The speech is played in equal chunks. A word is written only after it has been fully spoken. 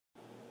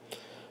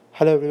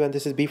Hello everyone,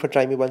 this is B for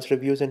Try Me Once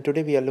Reviews, and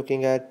today we are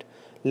looking at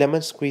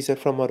lemon squeezer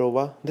from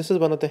Arowa. This is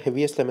one of the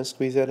heaviest lemon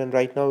squeezer, and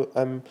right now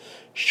I'm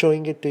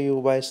showing it to you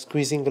by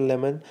squeezing a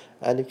lemon,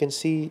 and you can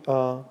see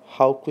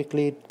how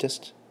quickly it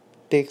just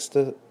takes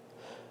the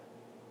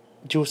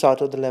juice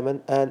out of the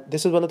lemon. And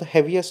this is one of the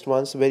heaviest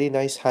ones, very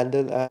nice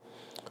handle. And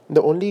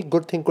the only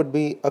good thing could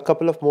be a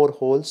couple of more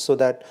holes so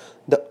that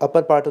the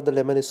upper part of the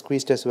lemon is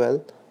squeezed as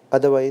well.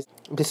 Otherwise,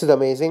 this is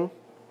amazing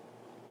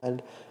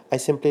and I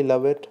simply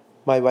love it.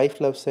 My wife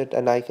loves it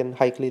and I can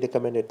highly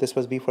recommend it. This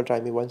was B for Try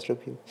Me Once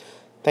review.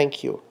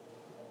 Thank you.